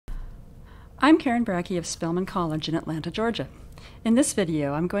I'm Karen Brakke of Spelman College in Atlanta, Georgia. In this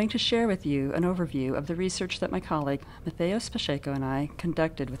video, I'm going to share with you an overview of the research that my colleague Matheus Pacheco and I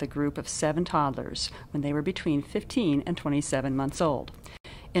conducted with a group of 7 toddlers when they were between 15 and 27 months old.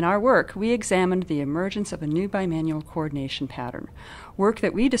 In our work, we examined the emergence of a new bimanual coordination pattern, work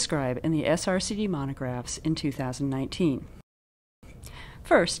that we describe in the SRCD monographs in 2019.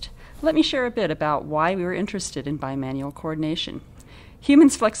 First, let me share a bit about why we were interested in bimanual coordination.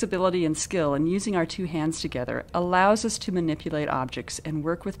 Humans' flexibility and skill in using our 2 hands together allows us to manipulate objects and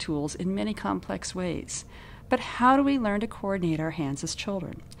work with tools in many complex ways. But how do we learn to coordinate our hands as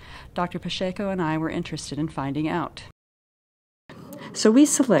children? Dr. Pacheco and I were interested in finding out. So we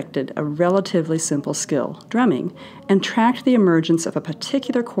selected a relatively simple skill, drumming, and tracked the emergence of a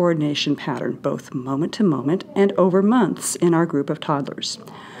particular coordination pattern both moment to moment and over months in our group of toddlers.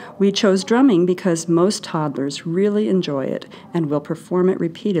 We chose drumming because most toddlers really enjoy it and will perform it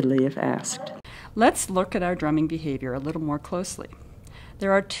repeatedly if asked. Let's look at our drumming behavior a little more closely.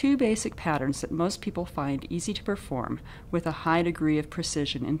 There are 2 basic patterns that most people find easy to perform with a high degree of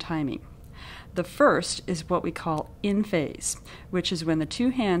precision in timing. The first is what we call in phase, which is when the 2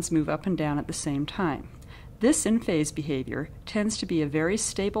 hands move up and down at the same time. This in-phase behavior tends to be a very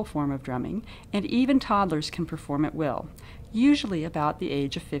stable form of drumming, and even toddlers can perform it well, usually about the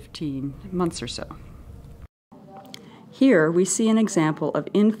age of 15 months or so. Here we see an example of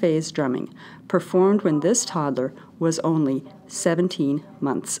in-phase drumming performed when this toddler was only 17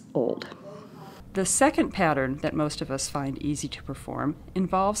 months old. The second pattern that most of us find easy to perform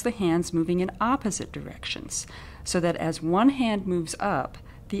involves the hands moving in opposite directions, so that as one hand moves up,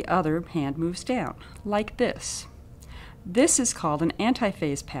 the other hand moves down, like this. This is called an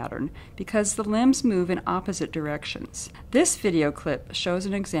antiphase pattern because the limbs move in opposite directions. This video clip shows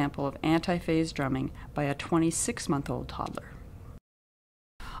an example of antiphase drumming by a 26-month-old toddler.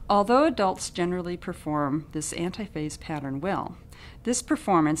 Although adults generally perform this antiphase pattern well, this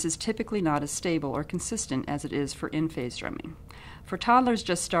performance is typically not as stable or consistent as it is for in-phase drumming. For toddlers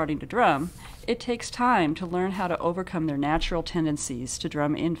just starting to drum, it takes time to learn how to overcome their natural tendencies to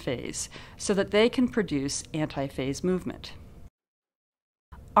drum in phase so that they can produce antiphase movement.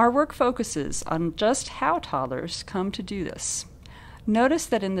 Our work focuses on just how toddlers come to do this. Notice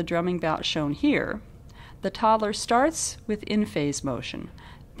that in the drumming bout shown here, the toddler starts with in-phase motion,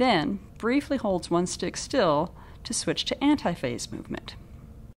 then briefly holds one stick still to switch to antiphase movement.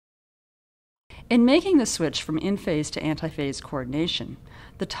 In making the switch from in-phase to antiphase coordination,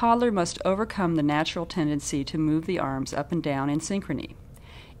 the toddler must overcome the natural tendency to move the arms up and down in synchrony.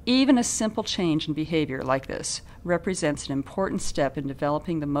 Even a simple change in behavior like this represents an important step in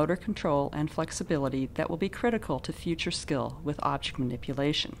developing the motor control and flexibility that will be critical to future skill with object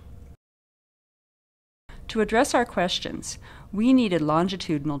manipulation. To address our questions, we needed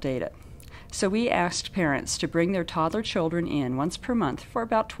longitudinal data. So we asked parents to bring their toddler children in once per month for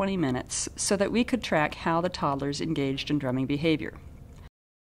about 20 minutes so that we could track how the toddlers engaged in drumming behavior.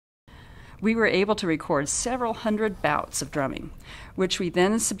 We were able to record several hundred bouts of drumming, which we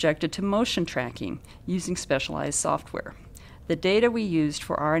then subjected to motion tracking using specialized software. The data we used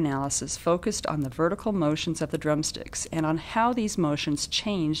for our analysis focused on the vertical motions of the drumsticks and on how these motions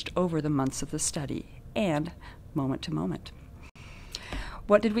changed over the months of the study and moment to moment.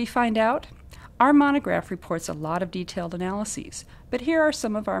 What did we find out? Our monograph reports a lot of detailed analyses, but here are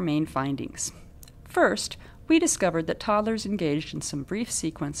some of our main findings. First, we discovered that toddlers engaged in some brief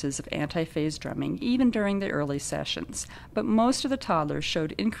sequences of antiphase drumming even during the early sessions, but most of the toddlers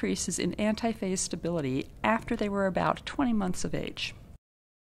showed increases in antiphase stability after they were about 20 months of age.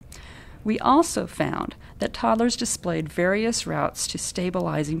 We also found that toddlers displayed various routes to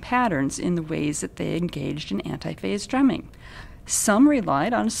stabilizing patterns in the ways that they engaged in antiphase drumming. Some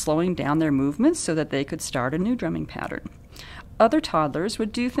relied on slowing down their movements so that they could start a new drumming pattern. Other toddlers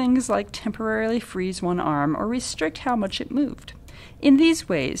would do things like temporarily freeze one arm or restrict how much it moved. In these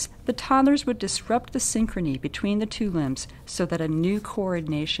ways, the toddlers would disrupt the synchrony between the 2 limbs so that a new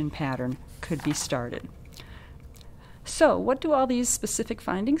coordination pattern could be started. So, what do all these specific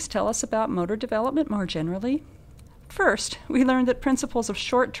findings tell us about motor development more generally? First, we learned that principles of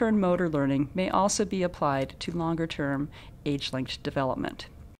short-term motor learning may also be applied to longer-term age-linked development.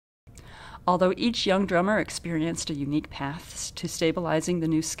 Although each young drummer experienced a unique path to stabilizing the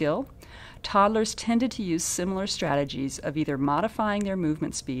new skill, toddlers tended to use similar strategies of either modifying their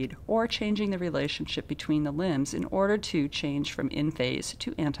movement speed or changing the relationship between the limbs in order to change from in-phase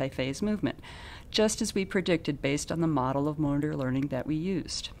to antiphase movement, just as we predicted based on the model of motor learning that we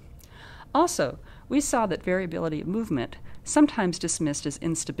used. Also, we saw that variability of movement sometimes dismissed as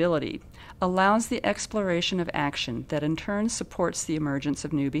instability, allows the exploration of action that in turn supports the emergence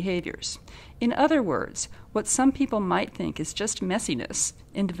of new behaviors. In other words, what some people might think is just messiness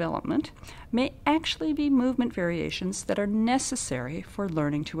in development may actually be movement variations that are necessary for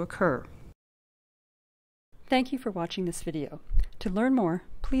learning to occur. Thank you for watching this video. To learn more,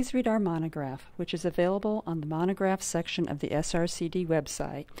 please read our monograph, which is available on the Monograph section of the SRCD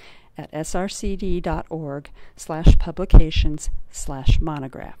website at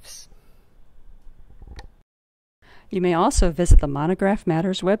srcd.org/publications/monographs. You may also visit the Monograph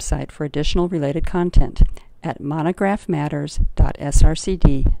Matters website for additional related content at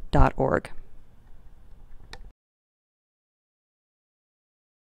monographmatters.srcd.org.